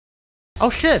Oh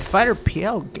shit, Fighter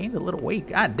PL gained a little weight.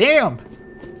 God damn.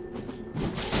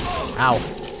 Ow.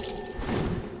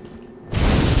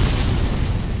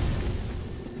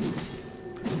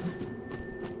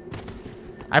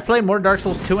 I played more Dark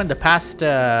Souls 2 in the past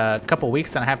couple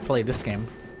weeks than I have played this game.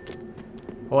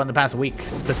 Well, in the past week,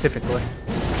 specifically.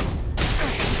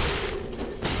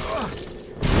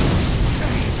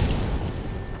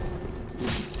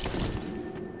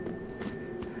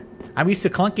 I'm used to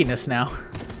clunkiness now.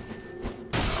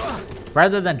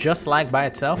 Rather than just lag by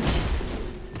itself.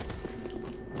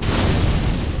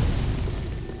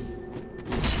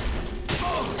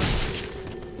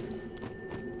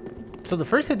 So the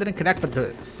first hit didn't connect, but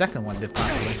the second one did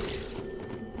properly.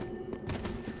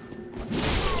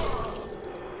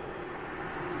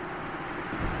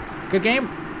 Good game.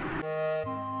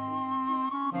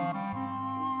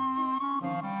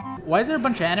 Why is there a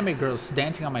bunch of anime girls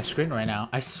dancing on my screen right now?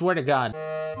 I swear to God.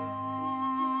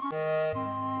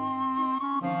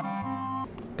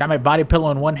 Got my body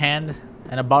pillow in one hand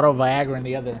and a bottle of Viagra in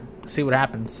the other. See what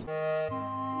happens.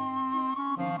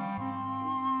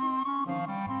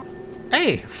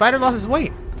 Hey, fighter lost his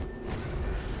weight.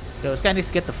 Yo, this guy needs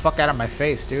to get the fuck out of my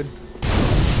face, dude.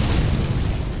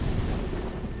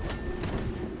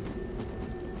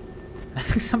 I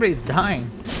think somebody's dying.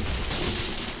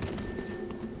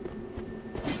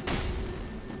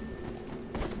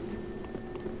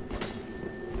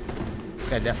 This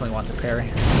guy definitely wants a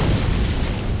parry.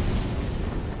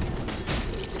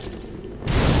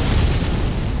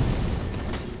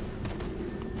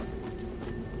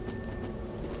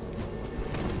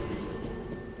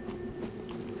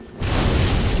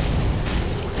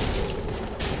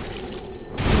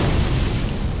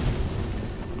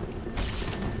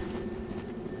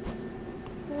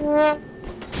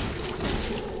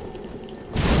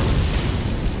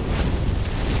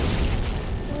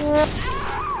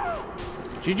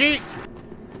 GG!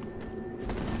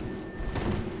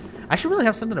 I should really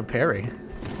have something to parry.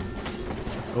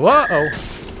 Whoa!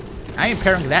 I ain't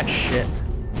parrying that shit.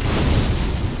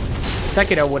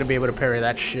 Sekiro wouldn't be able to parry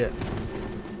that shit.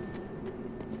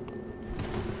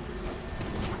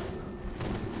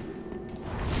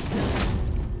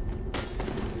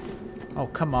 Oh,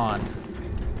 come on.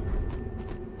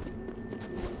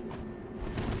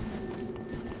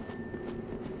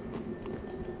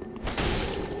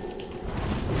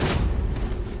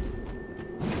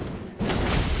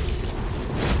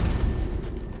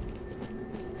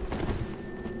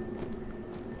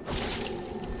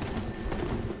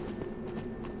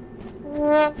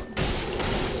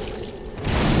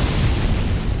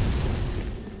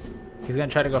 He's gonna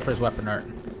try to go for his weapon art.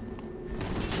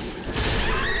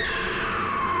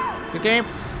 Good game.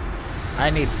 I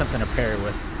need something to parry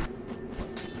with.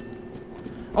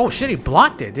 Oh shit, he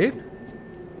blocked it, dude.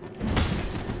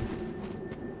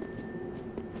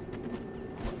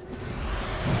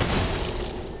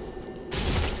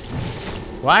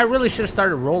 Well, I really should have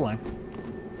started rolling.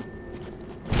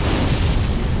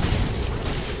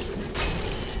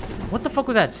 What the fuck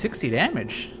was that? 60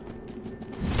 damage?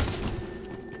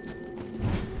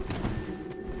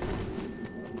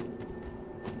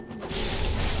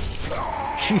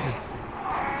 Jesus.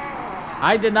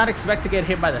 I did not expect to get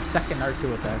hit by the second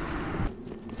R2 attack.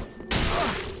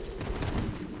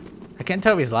 I can't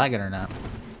tell if he's lagging or not.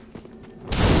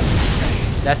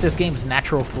 That's this game's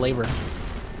natural flavor.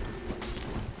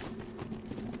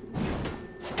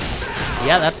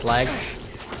 Yeah, that's lag.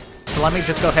 So let me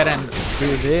just go ahead and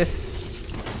do this.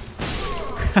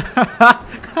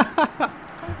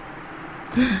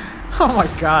 Oh my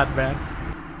god, man.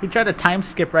 He tried to time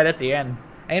skip right at the end.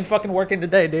 I ain't fucking working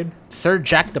today, dude. Sir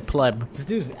Jack the Pleb. This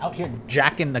dude's out here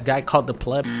jacking the guy called the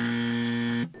Pleb.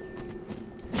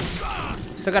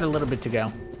 Still got a little bit to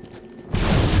go.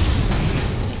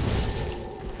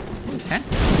 Ooh, 10.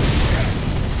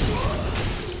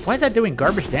 Why is that doing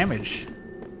garbage damage?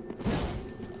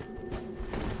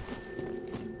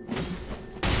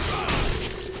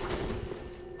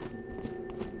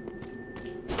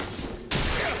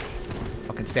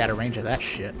 Fucking stay out of range of that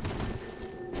shit.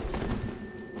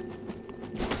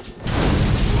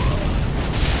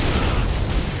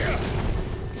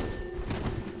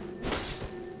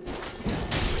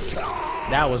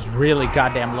 That was really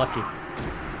goddamn lucky.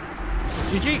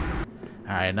 GG.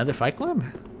 Alright, another fight club?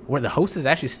 Where the host is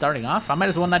actually starting off? I might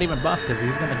as well not even buff because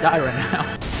he's gonna die right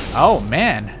now. Oh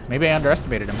man, maybe I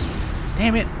underestimated him.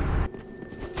 Damn it.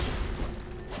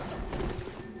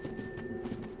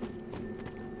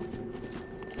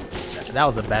 That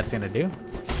was a bad thing to do.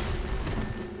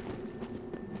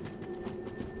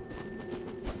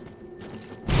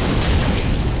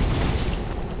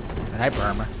 Hyper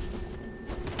armor.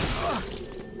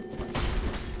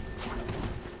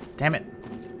 Damn it.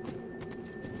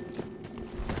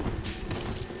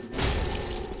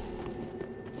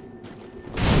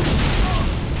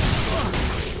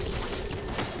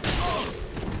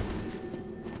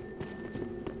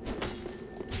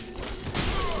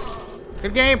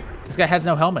 Good game. This guy has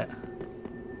no helmet.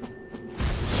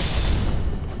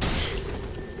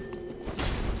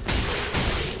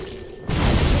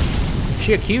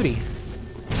 She a cutie.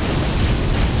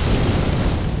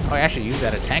 Oh, I actually use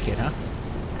that to tank it, huh?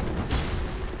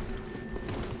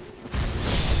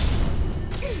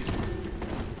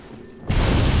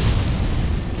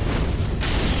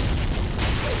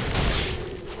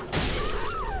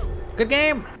 Good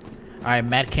game. All right,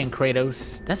 Mad King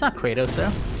Kratos. That's not Kratos, though.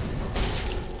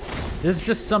 This is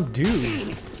just some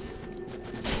dude.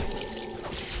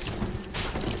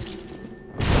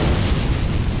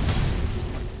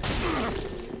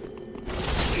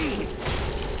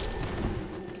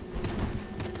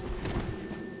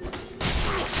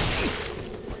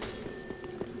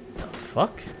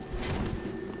 Fuck?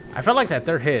 I felt like that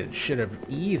third hit should have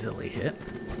easily hit.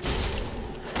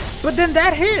 But then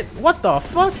that hit! What the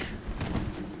fuck?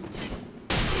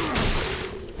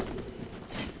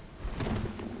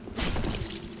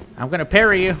 I'm gonna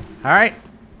parry you, alright?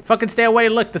 Fucking stay away,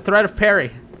 look, the threat of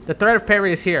parry. The threat of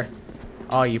parry is here.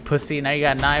 Oh, you pussy, now you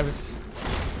got knives.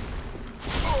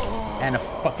 And a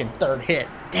fucking third hit.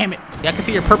 Damn it, I can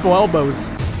see your purple elbows.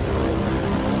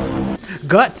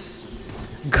 Guts.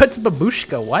 Guts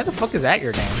Babushka. Why the fuck is that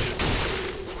your name?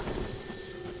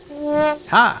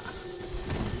 Ha!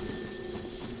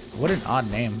 What an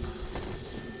odd name.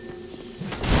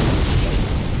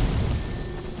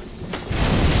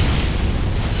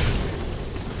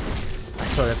 I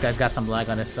swear this guy's got some lag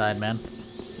on his side, man.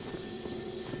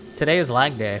 Today is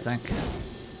lag day, I think.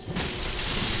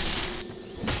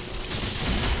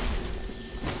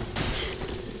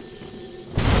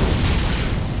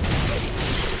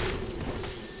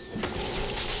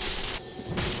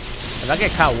 If I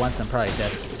get caught once, I'm probably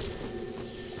dead.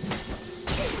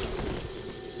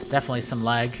 Definitely some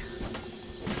lag.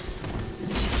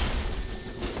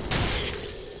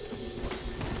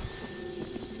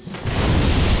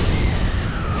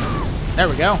 There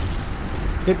we go.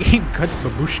 Good game, Guts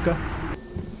Babushka.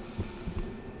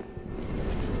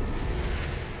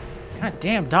 God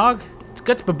damn, dog. It's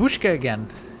Guts Babushka again.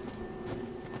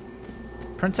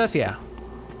 Princess, yeah.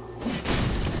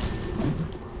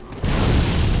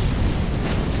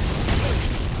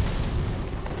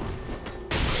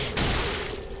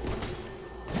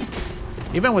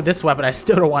 Even with this weapon, I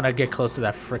still don't want to get close to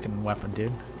that freaking weapon,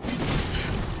 dude.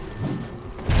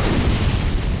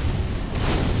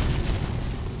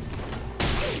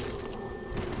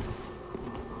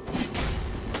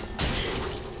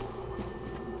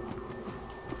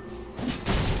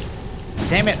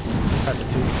 Damn it! Press it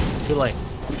too late.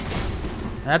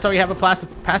 And that's why you have a passive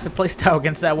playstyle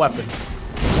against that weapon.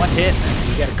 One hit, and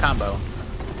you get a combo.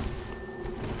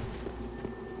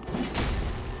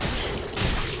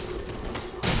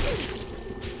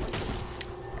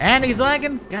 And he's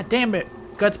lagging. God damn it,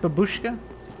 Guts Babushka.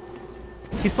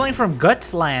 He's playing from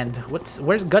Guts Land.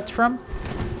 Where's Guts from?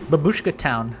 Babushka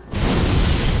Town.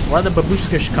 Where the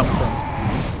Babushkish come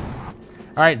from?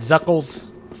 All right, Zuckles.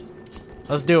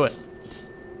 Let's do it.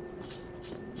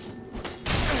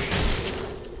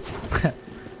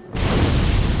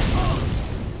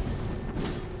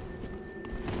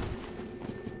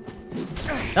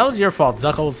 That was your fault,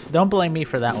 Zuckles. Don't blame me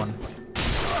for that one.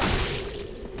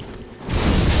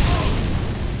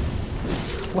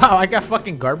 Wow, I got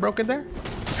fucking guard broken there?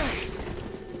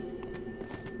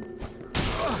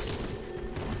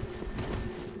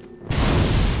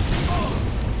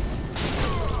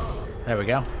 There we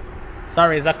go.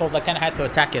 Sorry, Zuckles, I kinda had to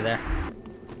attack you there.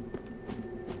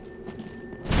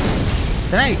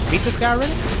 Did I beat this guy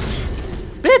already?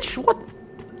 Bitch, what?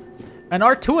 An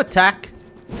R2 attack?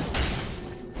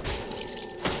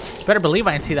 Better believe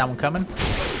I didn't see that one coming.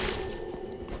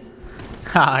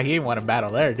 Haha, you didn't want to battle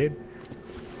there, dude.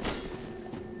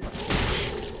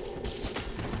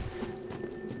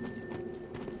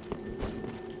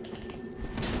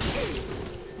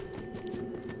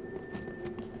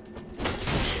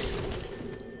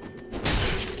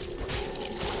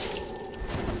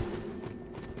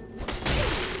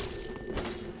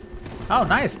 Oh,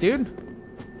 nice, dude.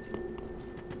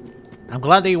 I'm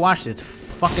glad that you watched it. It's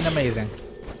fucking amazing.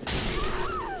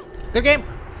 Good game.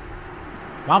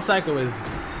 Mob Psycho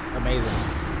is amazing.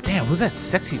 Damn, who's that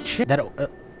sexy chick? That ugh.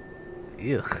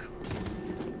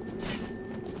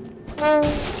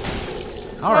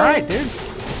 All right, dude.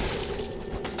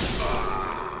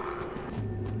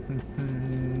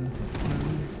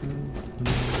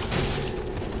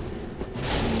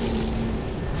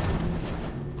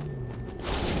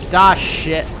 Ah,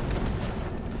 shit.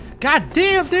 God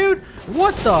damn, dude.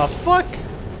 What the fuck?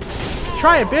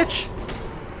 Try it, bitch.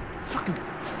 Fucking.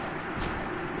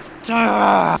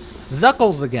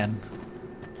 Zuckles again.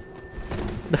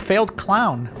 The failed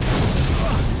clown.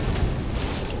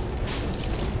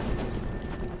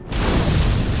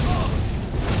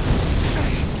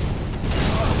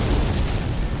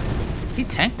 He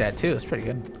tanked that too. It's pretty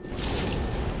good.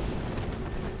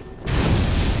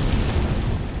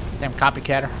 Damn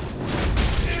copycatter.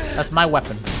 That's my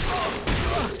weapon.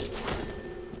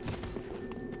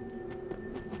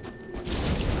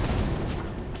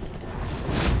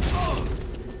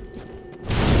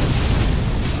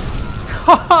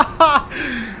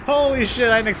 Holy shit,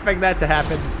 I didn't expect that to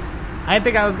happen. I didn't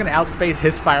think I was gonna outspace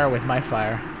his fire with my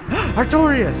fire.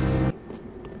 Artorias!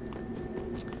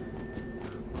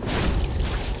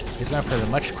 He's going for the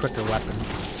much quicker weapon.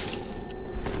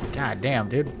 God damn,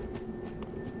 dude.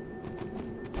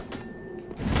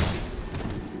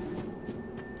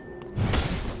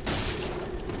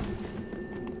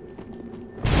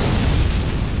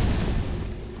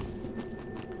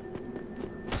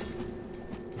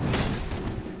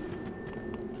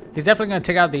 He's definitely gonna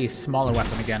take out the smaller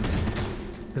weapon again.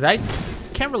 Because I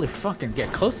can't really fucking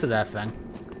get close to that thing.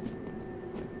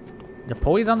 The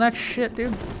poise on that shit,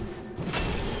 dude.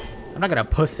 I'm not gonna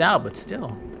puss out, but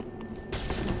still.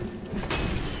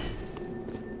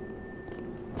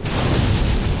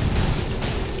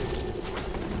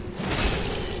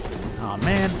 Oh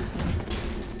man.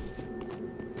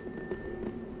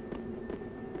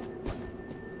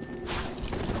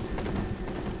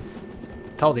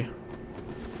 Told you.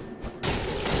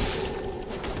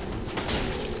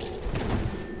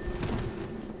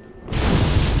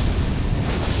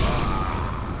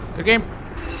 Good game.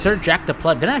 Sir Jack the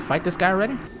Pleb. Didn't I fight this guy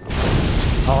already?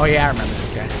 Oh yeah, I remember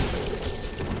this guy.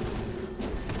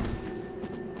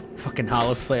 Fucking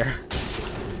Hollow Slayer.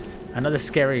 Another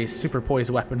scary super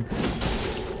poised weapon.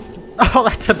 Oh,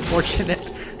 that's unfortunate.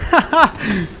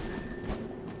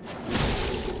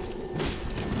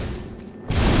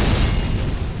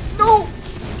 No!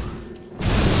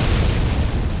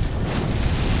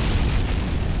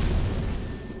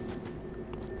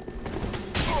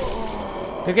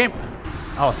 Good game.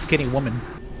 Oh, skinny woman.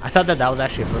 I thought that was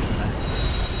actually a person there.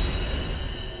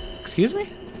 Excuse me?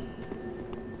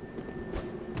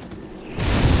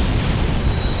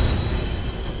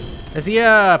 Is he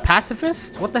a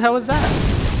pacifist? What the hell is that?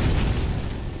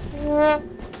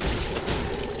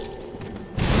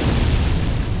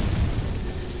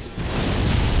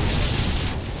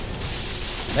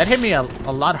 That hit me a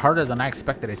lot harder than I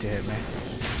expected it to hit me.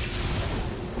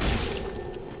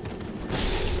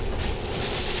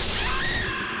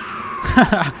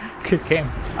 Good game.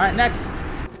 Alright, next.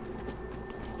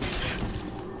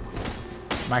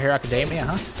 My Hero Academia,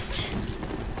 huh?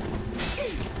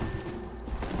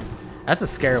 That's a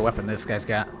scary weapon this guy's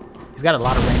got. He's got a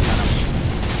lot of range on him.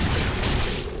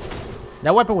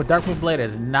 That weapon with Dark Moon Blade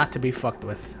is not to be fucked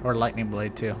with. Or Lightning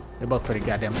Blade, too. They're both pretty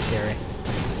goddamn scary.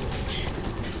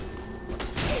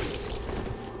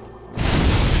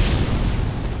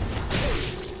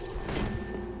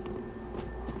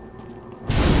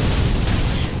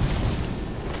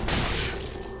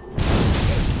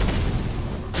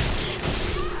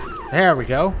 There we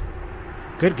go.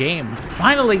 Good game.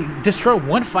 Finally destroy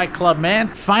one Fight Club, man.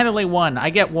 Finally won. I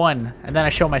get one. And then I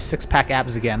show my six-pack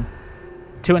abs again.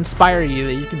 To inspire you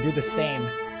that you can do the same.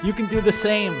 You can do the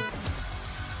same.